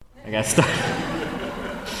I got stuck.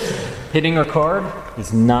 Hitting record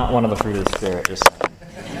is not one of the fruit of the Spirit, just saying.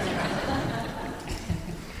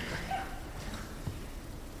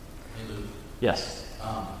 Hey, Luke. Yes.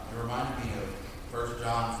 It reminded me of 1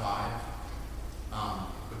 John 5,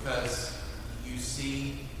 because you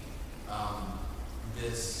see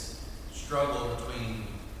this struggle between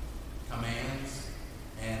commands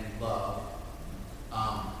and love.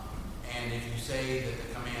 And if you say that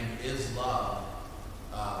the command is love,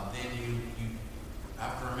 then you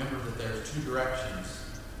have to remember that there's two directions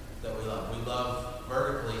that we love. We love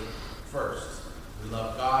vertically first. We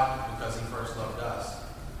love God because He first loved us.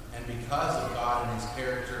 And because of God and His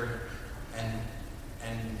character and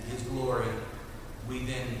His glory, we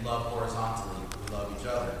then love horizontally. We love each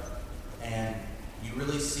other. And you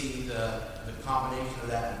really see the combination of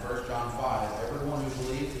that in 1 John 5. Everyone who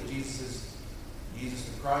believes that Jesus the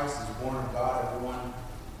Christ is born of God. Everyone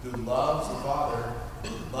who loves the Father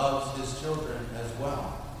loves His children as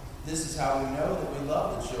well. This is how we know that we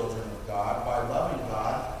love the children of God, by loving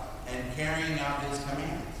God and carrying out His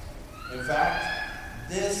commands. In fact,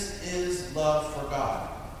 this is love for God,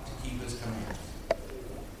 to keep His commands.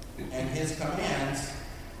 And His commands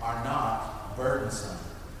are not burdensome.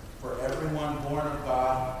 For everyone born of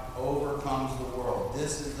God overcomes the world.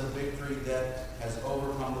 This is the victory that has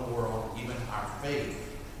overcome the world, even our faith.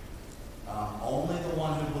 Only the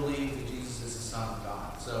one who believes that Jesus is the Son of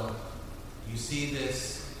God. So you see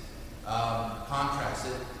this contrast.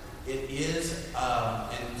 It is,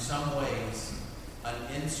 in some ways, an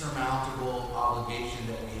insurmountable obligation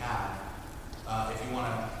that we have, if you want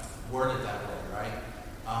to word it that way, right?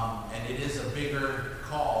 And it is a bigger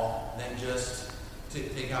call than just to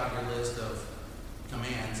take out your list of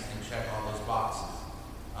commands and check all those boxes.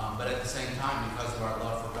 But at the same time, because of our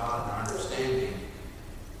love for God and our understanding,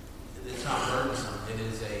 it's not burdensome. It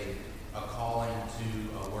is a calling to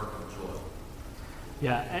a work of joy.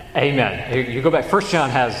 Yeah, amen. You go back, 1 John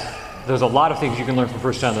there's a lot of things you can learn from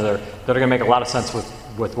 1 John that are going to make a lot of sense with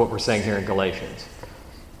what we're saying here in Galatians.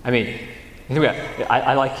 I mean,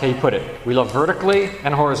 I like how you put it. We love vertically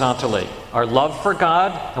and horizontally. Our love for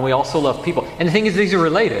God, and we also love people. And the thing is, these are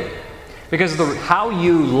related. Because how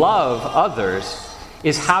you love others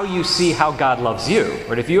is how you see how God loves you.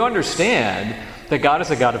 Right? If you understand that God is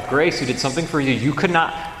a God of grace who did something for you you could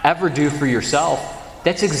not ever do for yourself,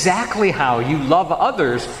 that's exactly how you love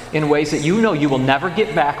others in ways that you know you will never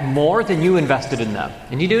get back more than you invested in them.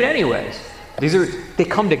 And you do it anyways. They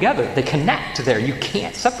come together. They connect there. You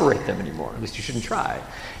can't separate them anymore. At least you shouldn't try.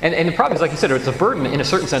 And the problem is, like you said, it's a burden in a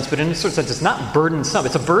certain sense, but in a certain sense it's not burdensome.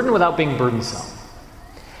 It's a burden without being burdensome.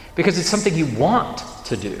 Because it's something you want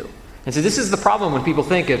to do. And so this is the problem when people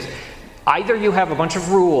think it's either you have a bunch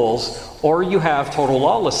of rules or you have total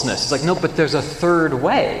lawlessness. It's like, no, but there's a third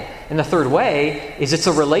way. And the third way is it's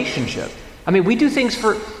a relationship. I mean, we do things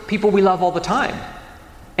for people we love all the time.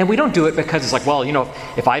 And we don't do it because it's like, well,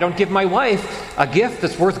 if I don't give my wife a gift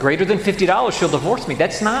that's worth greater than $50, she'll divorce me.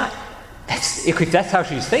 If that's how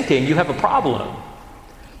she's thinking, you have a problem.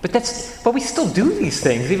 But we still do these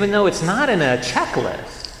things, even though it's not in a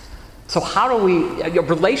checklist. So how do we, your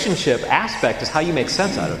relationship aspect is how you make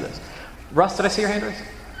sense out of this. Russ, did I see your hand raised?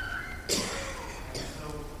 So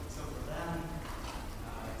for them,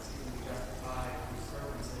 it's even justified through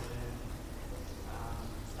circumcision.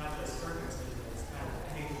 It's not just circumcision, it's kind of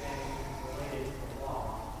anything related to the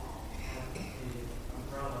law, kind of the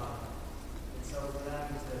umbrella. And so for them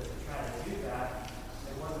to try to do that,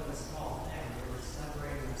 it wasn't a small thing. They were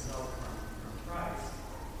separating themselves from Christ.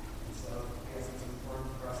 And so I guess it's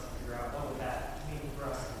important for us to figure out what would that mean for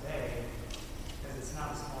us today, because it's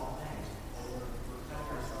not a small thing. We're cutting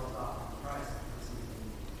ourselves off from Christ because we can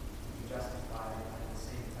be justified in the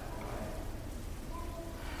same type of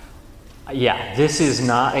way. Yeah, this is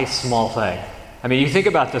not a small thing. I mean, you think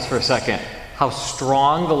about this for a second, how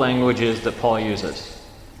strong the language is that Paul uses.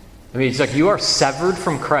 I mean, it's like you are severed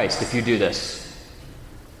from Christ if you do this.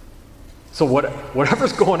 So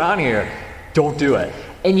whatever's going on here, don't do it.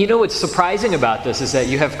 And you know what's surprising about this is that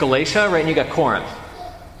you have Galatia, right, and you got Corinth.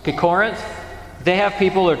 Okay, Corinth, they have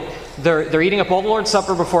people, they're eating up all the Lord's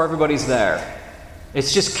Supper before everybody's there.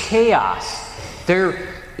 It's just chaos.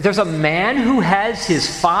 There's a man who has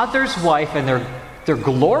his father's wife, and they're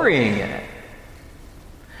glorying in it.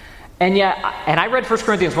 And I read 1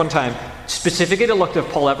 Corinthians one time, specifically to look if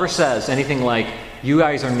Paul ever says anything like, you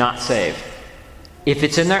guys are not saved. If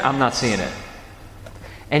it's in there, I'm not seeing it.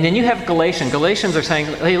 And then you have Galatians. Galatians are saying,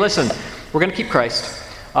 hey, listen, we're going to keep Christ,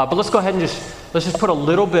 but let's go ahead and let's just put a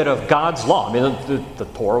little bit of God's law. I mean, the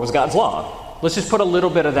Torah was God's law. Let's just put a little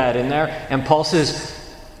bit of that in there. And Paul says,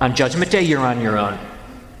 on Judgment Day, you're on your own.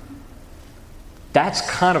 That's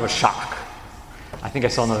kind of a shock. I think I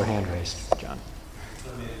saw another hand raised, John.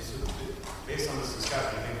 I mean, so based on this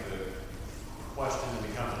discussion, I think the question that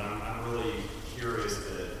becomes, and I'm really curious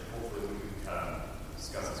that hopefully we can kind of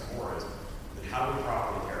discuss this more, is that how do we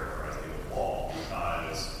properly characterize the law?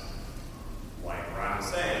 Because, like Ryan was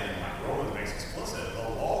saying, and like Roman makes explicit, the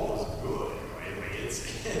law was good, right? Like it's,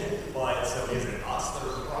 but so is it us that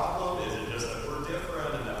are the problem? Is it just that we're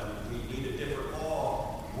different and that we need a different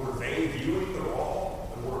law? Were they viewing the law?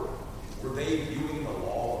 Were they viewing the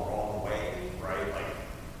law the wrong way, right? Like,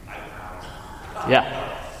 I don't know.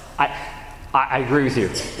 Yeah, I agree with you.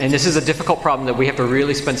 And this is a difficult problem that we have to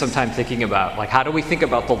really spend some time thinking about. Like, how do we think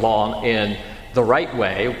about the law in the right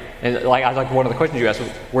way? And like one of the questions you asked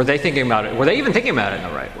was, were they thinking about it? Were they even thinking about it in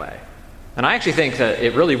the right way? And I actually think that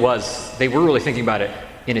it really was, they were really thinking about it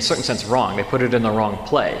in a certain sense wrong. They put it in the wrong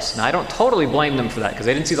place. Now, I don't totally blame them for that because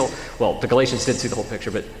they didn't see the Galatians did see the whole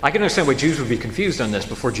picture, but I can understand why Jews would be confused on this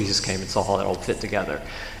before Jesus came and saw how it all fit together.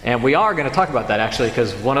 And we are going to talk about that actually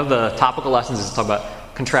because one of the topical lessons is to talk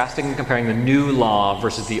about contrasting and comparing the new law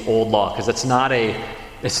versus the old law because it's not a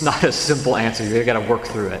simple answer. You've got to work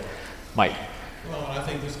through it. Mike. Well, and I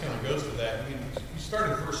think this kind of goes to that. I mean, you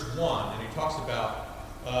start in verse 1 and he talks about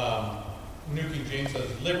New King James says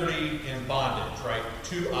liberty and bondage, right?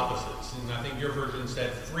 Two opposites. And I think your version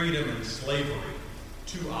said freedom and slavery,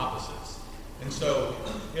 two opposites. And so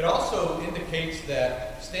it also indicates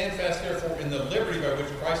that stand fast, therefore, in the liberty by which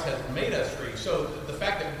Christ has made us free. So the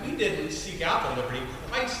fact that we didn't seek out the liberty,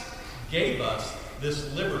 Christ gave us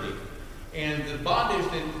this liberty. And the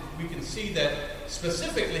bondage, then we can see that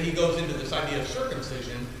specifically he goes into this idea of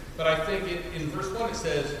circumcision. But I think in verse 1 it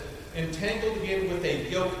says, entangled again with a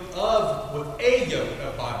yoke of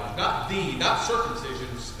bondage, not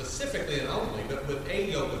circumcision specifically and only, but with a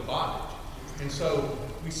yoke of bondage. And so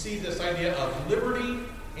we see this idea of liberty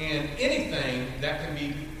and anything that can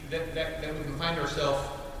be that we can find ourselves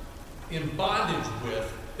in bondage with,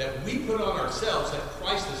 that we put on ourselves that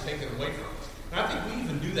Christ has taken away from us. And I think we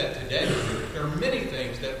even do that today. There are many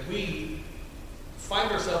things that we find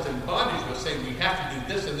ourselves in bondage with, saying we have to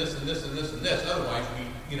do this and this and this and this and this, otherwise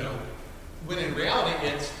when in reality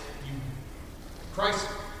Christ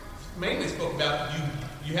mainly spoke about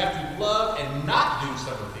you have to love and not do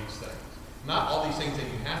some of these things, not all these things that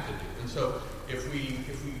you have to do. And so if we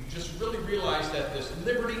just really realize that this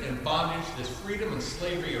liberty and bondage, this freedom and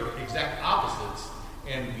slavery are exact opposites,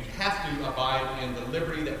 and we have to abide in the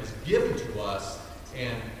liberty that was given to us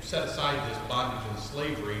and set aside this bondage and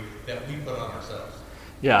slavery that we put on ourselves.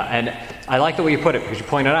 Yeah, and I like the way you put it because you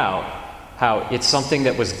pointed out how it's something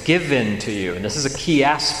that was given to you. And this is a key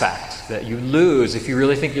aspect that you lose if you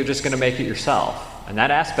really think you're just going to make it yourself. And that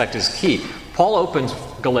aspect is key. Paul opens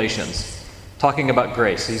Galatians talking about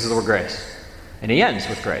grace. He uses the word grace. And he ends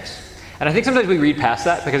with grace. And I think sometimes we read past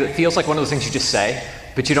that because it feels like one of those things you just say,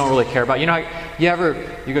 but you don't really care about. You know,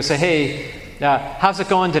 you go say, hey, how's it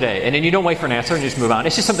going today? And then you don't wait for an answer and you just move on.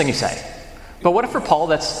 It's just something you say. But what if for Paul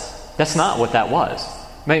that's not what that was?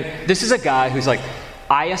 I mean, this is a guy who's like,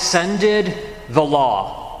 I ascended the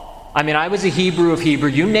law. I mean, I was a Hebrew of Hebrew.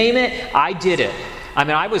 You name it, I did it. I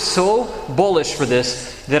mean, I was so bullish for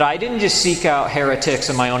this that I didn't just seek out heretics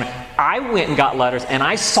on my own. I went and got letters, and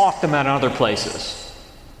I sought them out in other places.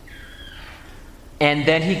 And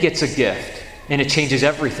then he gets a gift, and it changes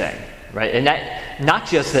everything, right? And that, not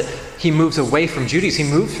just that he moves away from Judaism,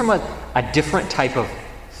 he moves from a different type of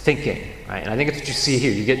thinking, right? And I think it's what you see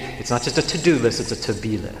here. It's not just a to-do list, it's a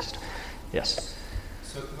to-be list. Yes?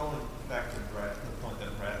 So going back to the point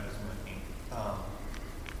that Brad was making,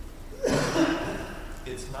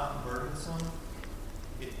 it's not burdensome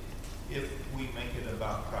if we make it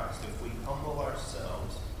about Christ. If we humble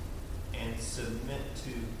ourselves and submit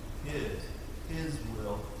to His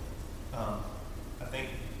will, I think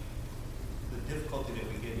the difficulty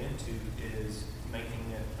that we get into is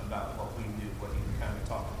making it about what we do, what you kind of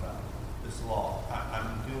talked about, this law.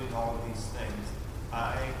 I'm doing all of these things.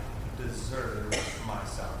 I deserve my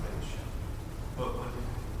salvation. But when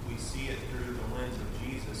we see it through the lens of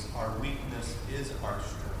Jesus, our weakness is our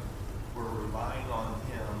strength. We're relying on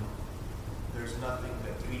Him. There's nothing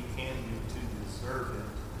that we can do to deserve it.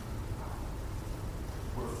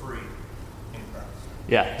 We're free in Christ.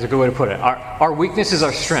 Yeah, it's a good way to put it. Our weakness is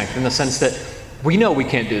our strength in the sense that we know we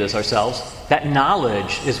can't do this ourselves. That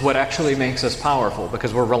knowledge is what actually makes us powerful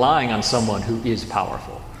because we're relying on someone who is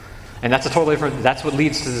powerful. And that's that's what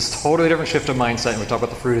leads to this totally different shift of mindset, and we talk about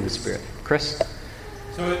the fruit of the Spirit. Chris?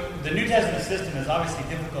 So the New Testament system is obviously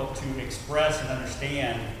difficult to express and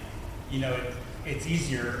understand. It's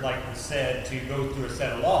easier, like was said, to go through a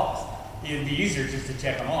set of laws. It'd be easier just to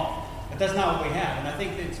check them off. But that's not what we have. And I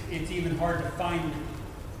think it's even hard to find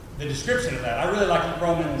the description of that. I really like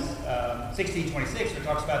Romans 16:26, where it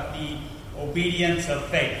talks about the obedience of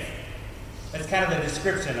faith. That's kind of the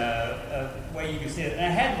description, a way you can see it. And I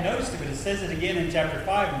hadn't noticed it, but it says it again in chapter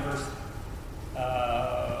 5 and verse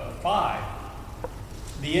 5.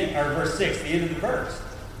 Verse 6, the end of the verse.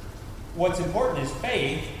 What's important is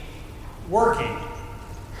faith working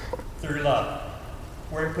through love,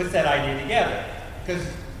 where it puts that idea together. Because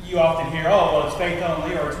you often hear, oh, well, it's faith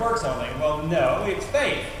only or it's works only. Well, no, it's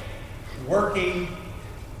faith working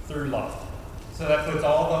through love. So that puts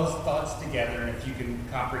all those thoughts together, and if you can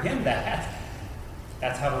comprehend that,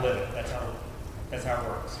 that's how to live it. That's how it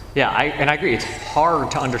works. Yeah, I agree. It's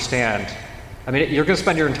hard to understand. I mean, you're going to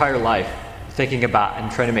spend your entire life thinking about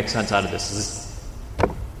and trying to make sense out of this.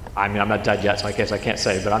 I'm not dead yet, so I guess I can't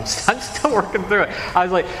say, but I'm still working through it. I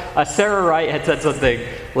was like, Sarah Wright had said something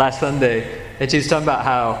last Sunday, and she was talking about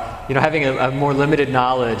how, having a more limited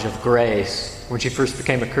knowledge of grace when she first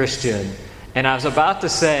became a Christian. And I was about to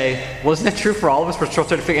say, well, isn't that true for all of us? We're still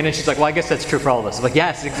trying to figure it. And then she's like, well, I guess that's true for all of us. I'm like,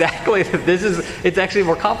 yes, exactly. It's actually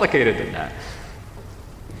more complicated than that.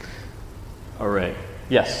 All right.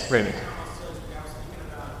 Yes, Raymond.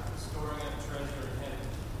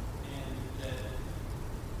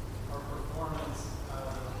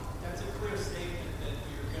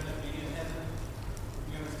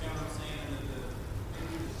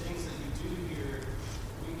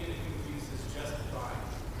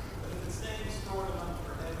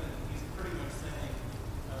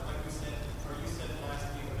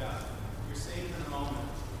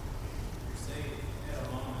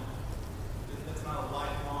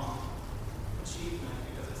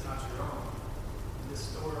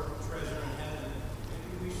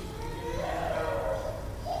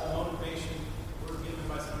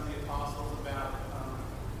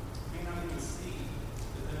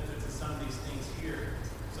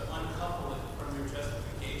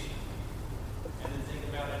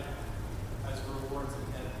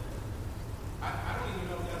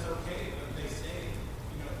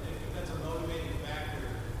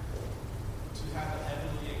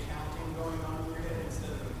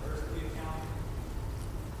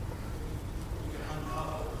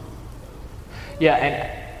 Yeah,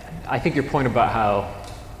 and I think your point about how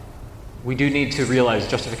we do need to realize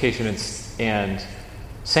justification and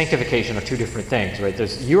sanctification are two different things, right?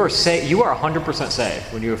 You are 100%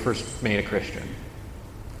 saved when you were first made a Christian.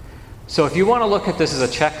 So if you want to look at this as a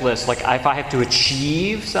checklist, like if I have to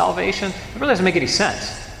achieve salvation, it really doesn't make any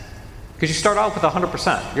sense. Because you start out with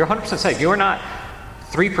 100%. You're 100% saved. You're not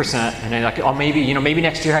 3%, and then like, oh, maybe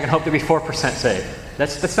next year I can hope to be 4% saved.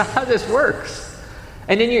 That's not how this works.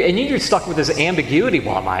 And then you're stuck with this ambiguity.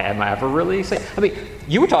 Well, am I ever really saved? I mean,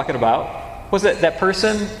 you were talking about, was it that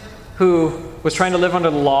person who was trying to live under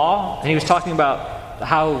the law, and he was talking about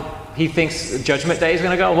how he thinks Judgment Day is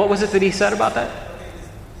going to go? What was it that he said about that?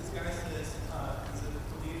 This guy says he's a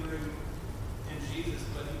believer in Jesus,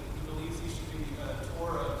 but he believes he should be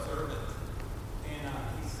Torah observant. And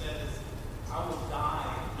he says, I will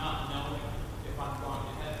die not knowing if I'm going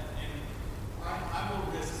to heaven. And I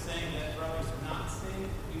will risk saying that brother's not saved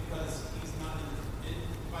because he's not,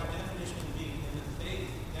 by definition of being in the faith,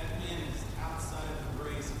 that man is outside of the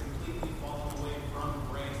grace, completely fallen away from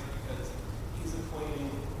grace because he's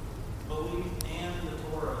equating belief and the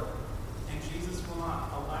Torah. And Jesus will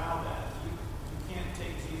not allow that. You can't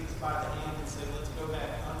take Jesus by the hand and say, let's go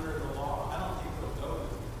back under the law. I don't think he'll go,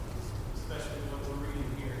 especially what we're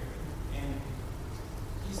reading here. And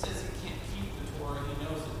he says he can't keep the Torah. He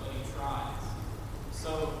knows it, but he tries.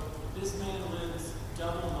 So this man lives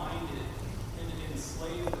double-minded in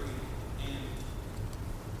slavery. And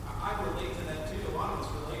I relate to that too. A lot of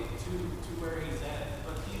us relate to where he's at.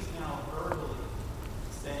 But he's now verbally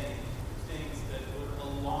saying things that would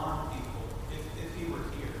alarm people if he were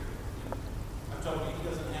here. I've told you,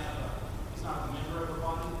 he's not a member of the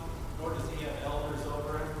body, nor does he have elders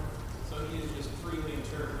over him. So he is just freely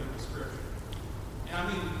interpreting the scripture. And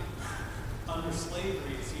I mean, under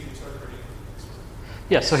slavery, is he interpreting scripture?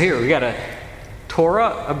 Yeah, so here we got a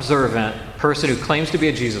Torah observant person who claims to be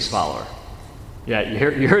a Jesus follower. Yeah,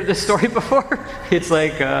 you heard this story before? It's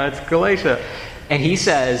like, it's Galatia. And he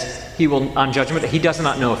says he will, on Judgment Day, he does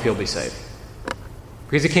not know if he'll be saved.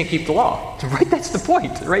 Because he can't keep the law. Right? That's the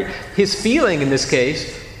point, right? His feeling in this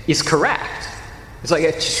case is correct. It's like,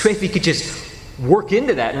 if he could just work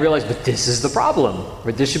into that and realize, but this is the problem.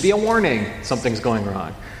 Or this should be a warning. Something's going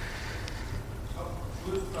wrong. I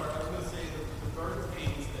was going to say the birth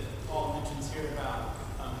pains that Paul mentions here about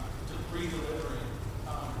re-delivering.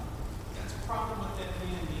 That's probably what that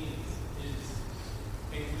man needs is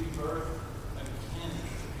a rebirth akin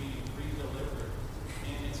to be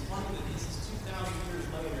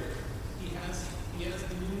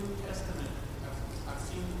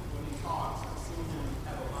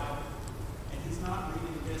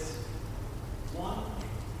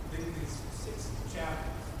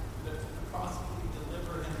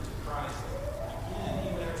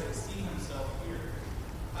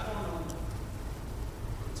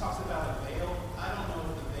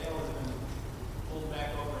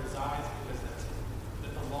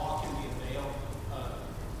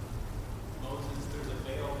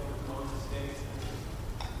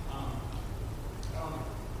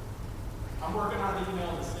I'm working on an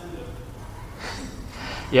email to send them.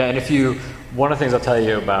 Yeah, and one of the things I'll tell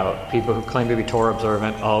you about people who claim to be Torah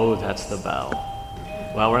observant, oh, that's the bell.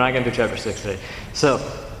 Well, we're not going to do chapter 6 today. So,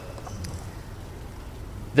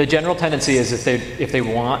 the general tendency is if they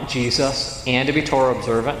want Jesus and to be Torah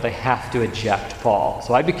observant, they have to eject Paul.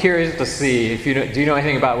 So I'd be curious to see if do you know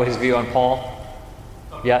anything about what his view on Paul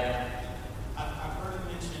yet? I've heard him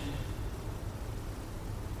mention.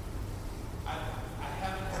 I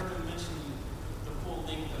haven't heard him mention the full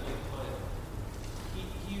length of it, but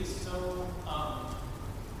he is so.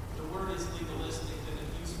 The word is legalistic that if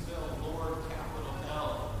you spell Lord capital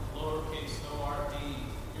L lowercase o r d,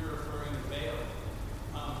 you're referring to Baal.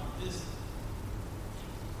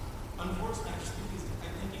 Unfortunately, I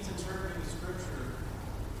think he's interpreting the scripture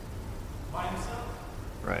by himself.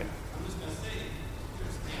 Right. I'm just going to say,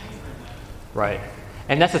 there's danger in that. Right.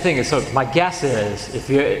 And that's the thing. Is so my guess is if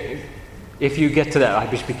you get to that, I'd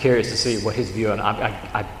just be curious to see what his view on.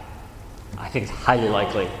 I think it's highly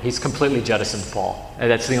likely he's completely jettisoned Paul, and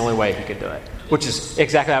that's the only way he could do it. Which is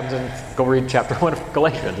exactly what happens in go read chapter 1 of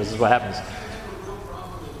Galatians. This is what happens. I have a real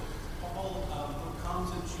problem with Paul becomes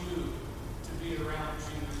a Jew to be around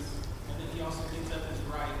Jews, and then he also gives up his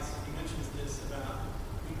rights. He mentions this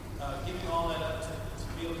about giving all that up to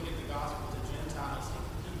be able to get the gospel to Gentiles.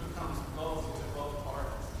 He becomes both to both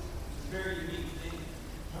parties. It's a very unique thing.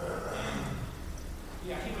 And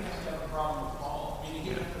yeah, he would have to have a problem with Paul. Meaning he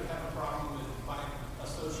would have to have a problem with, by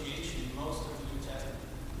association, most of the New Testament.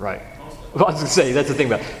 Right. Most of Well, I was going to say, that's the thing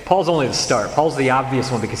about it. Paul's only the start. Paul's the obvious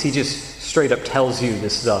one because he just straight up tells you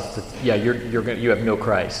this stuff that, yeah, you have no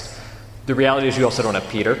Christ. The reality is you also don't have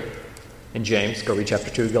Peter and James. Go read chapter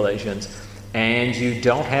 2 of Galatians. And you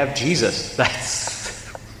don't have Jesus.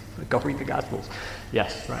 That's, go read the Gospels.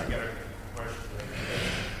 Yes, I right. got a question.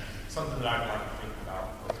 Something that I'd like to think about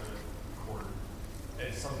over the court.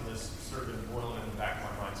 It's something that's sort of been boiling in the back of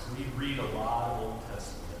my mind. So we read a lot of Old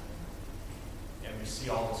Testament, and we see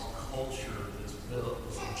all this culture that's built,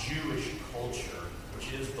 this Jewish culture,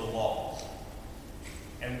 which is the law.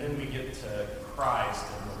 And then we get to Christ,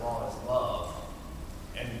 and the law is love.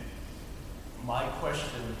 And my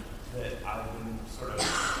question that I've been sort of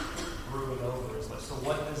brewing over is like, so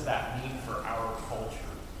what does that mean for our culture?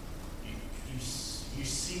 You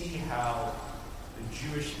see how the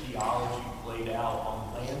Jewish theology played out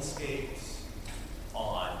on landscapes,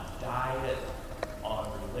 on diet, on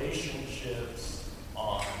relationships,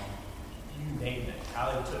 on you name it,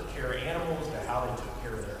 how they took care of animals to how they took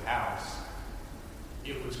care of their house.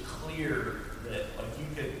 It was clear that like you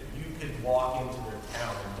could walk into their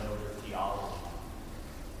town and know their theology.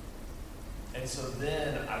 And so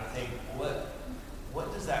then I think,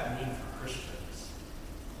 what does that mean for Christians?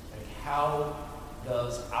 Like, how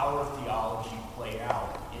does our theology play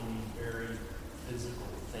out in these very physical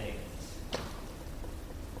things?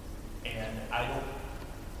 And I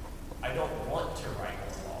don't want to write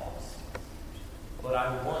more laws, but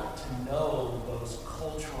I want to know those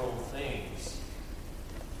cultural things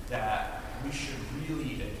that we should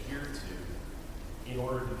really adhere to in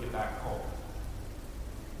order to get back home.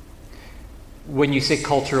 When you say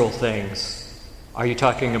cultural things, are you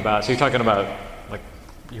talking about, so you're talking about like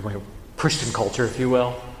Christian culture, if you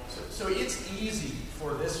will? So it's easy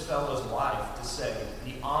for this fellow's wife to say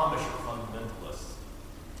the Amish are fundamentalists.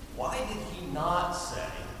 Why did he not say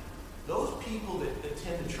those people that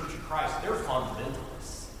attend the Church of Christ, they're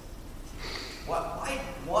fundamentalists?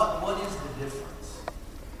 What is the difference?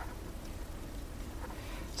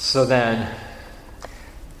 So then,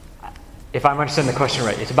 if I'm understanding the question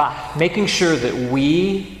right, it's about making sure that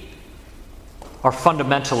we are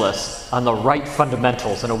fundamentalists on the right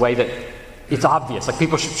fundamentals in a way that it's obvious. Like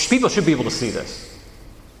people should be able to see this.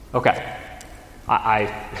 Okay. I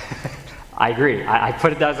agree. I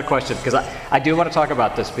put it down as a question because I do want to talk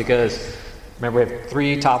about this because remember we have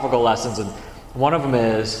 3 topical lessons and one of them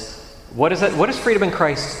is what does freedom in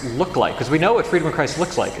Christ look like? Because we know what freedom in Christ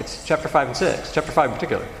looks like. It's chapter 5 and 6, chapter 5 in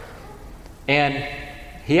particular. And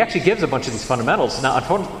he actually gives a bunch of these fundamentals. Now,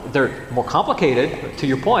 unfortunately, they're more complicated, to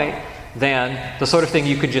your point, than the sort of thing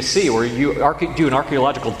you could just see where you do an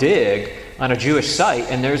archaeological dig on a Jewish site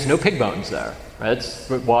and there's no pig bones there. Right?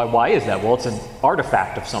 Why is that? Well, it's an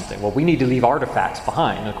artifact of something. Well, we need to leave artifacts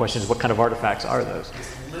behind. And the question is, what kind of artifacts are those?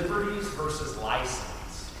 It's liberties versus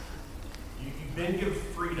license. You've been given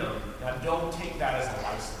freedom. Now, don't take that as a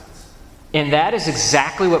license. And that is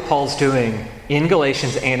exactly what Paul's doing in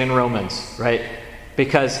Galatians and in Romans, right?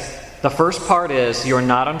 Because the first part is you're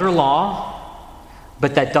not under law,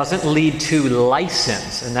 but that doesn't lead to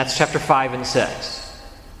license. And that's chapter 5 and 6.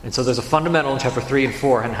 And so there's a fundamental in chapter 3 and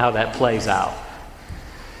 4 and how that plays out.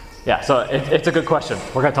 Yeah, so it's a good question.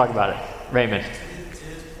 We're going to talk about it. Raymond. To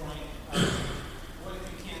his point, what if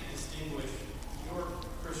you can't distinguish your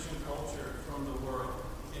Christian culture from the world,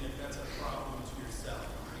 and if that's a problem to yourself?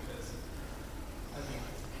 Because I think,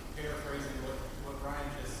 paraphrasing what Ryan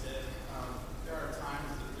just said, there are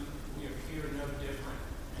times that we appear no different,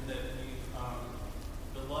 and that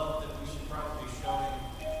the love that we should probably be showing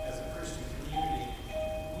as a Christian community,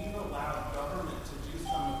 we've allowed government to do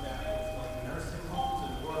some of that with like nursing homes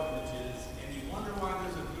and orphanages, and you wonder why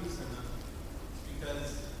there's abuse in them. It's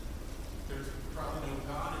because there's probably no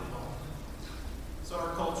God involved. So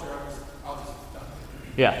our culture, I'll just stop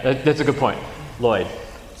there. Yeah, that's a good point. Lloyd.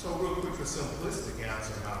 So real quick, the simplistic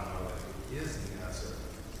answer, and I don't know if it is the answer,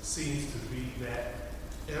 seems to be that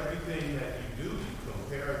everything that you do, you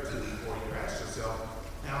compare it to, or you ask yourself,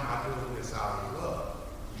 am I doing this out of love?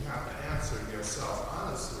 You have to answer yourself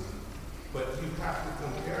honestly, but you have to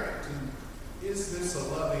compare it to, is this a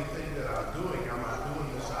loving thing that I'm doing? Am I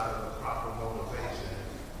doing this out of the proper motivation?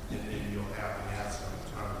 And then you'll have the answer in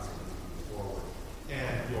terms of moving forward.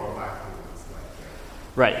 And your life will reflect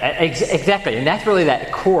that. Right, exactly. And that's really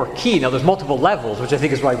that core key. Now, there's multiple levels, which I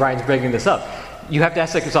think is why Ryan's bringing this up. You have to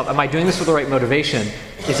ask yourself, am I doing this with the right motivation?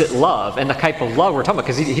 Is it love? And the type of love we're talking about,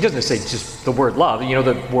 because he doesn't say just the word love. You know,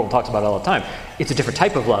 the world talks about it all the time. It's a different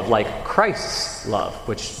type of love, like Christ's love,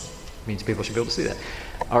 which means people should be able to see that.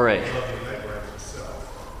 All right. Love your neighbor as yourself.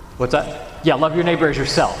 What's that? Yeah, love your neighbor as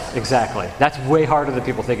yourself. Exactly. That's way harder than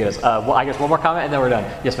people think it is. Well, I guess one more comment, and then we're done.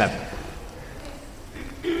 Yes, ma'am.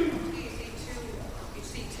 You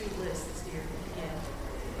see two lists here again,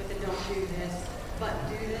 but they don't do this, but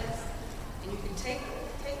do this, and you can take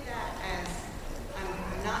that as I'm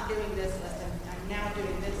not doing this list, I'm now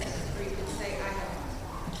doing this list, or you can say I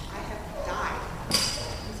have died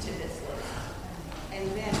to this list,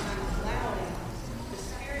 and then I'm allowing the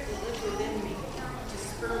Spirit that lives within me to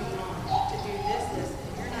spur me on to do this list,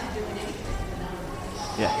 and you're not doing anything.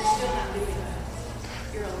 Yeah. You're still not doing that.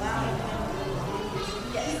 You're allowing Him to live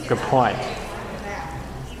on you. Good point.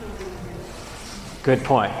 Good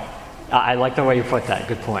point. I like the way you put that.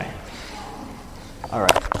 Good point. All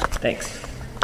right. Thanks.